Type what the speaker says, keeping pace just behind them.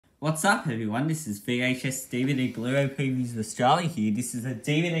What's up everyone, this is VHS DVD Blu-ray Previews Australia here. This is a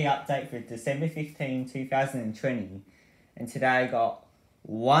DVD update for December 15, 2020. And today I got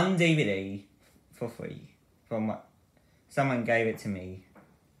one DVD for free from someone gave it to me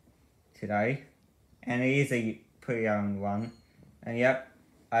today. And it is a pre-owned one. And yep,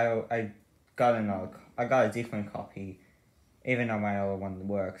 I got a different copy. Even though my other one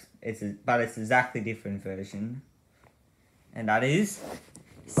works. But it's exactly different version. And that is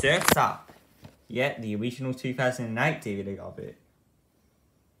Surf's Up. Yeah, the original 2008 DVD of it.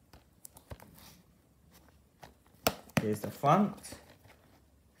 Here's the front,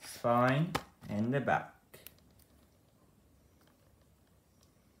 spine, and the back.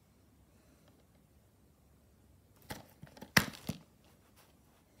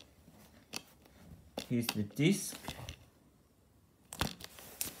 Here's the disc.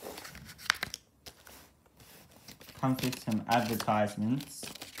 Comes with some advertisements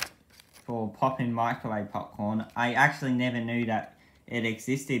for popping microwave popcorn. I actually never knew that it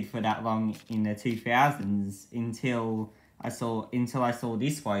existed for that long in the 2000s until I saw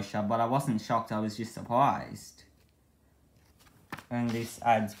this brochure, but I wasn't shocked, I was just surprised. And this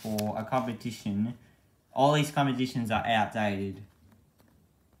adds for a competition. All these competitions are outdated.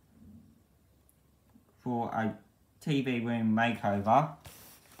 For a TV room makeover.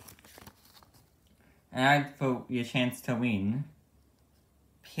 And for your chance to win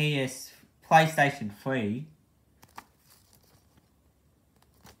PlayStation 3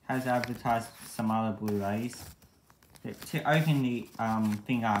 has advertised some other Blu-rays. To open the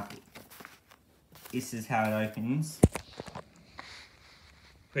thing up, this is how it opens.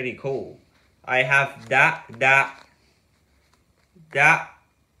 Pretty cool. I have that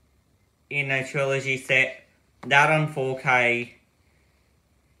in a trilogy set, that on 4K,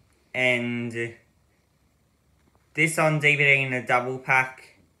 and this on DVD in a double pack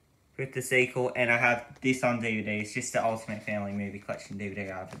with the sequel, and I have this on DVD. It's just the Ultimate Family Movie Collection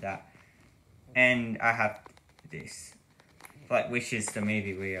DVD after that. And I have this, which is the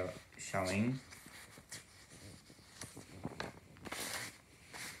movie we are showing.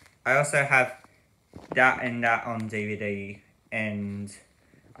 I also have that and that on DVD, and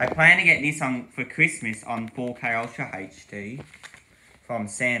I plan to get this on for Christmas on 4K Ultra HD from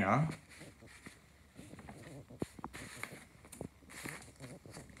Santa.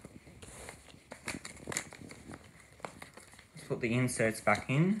 Put the inserts back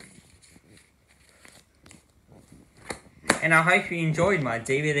in. And I hope you enjoyed my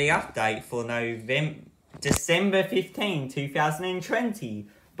DVD update for December 15, 2020.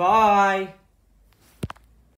 Bye!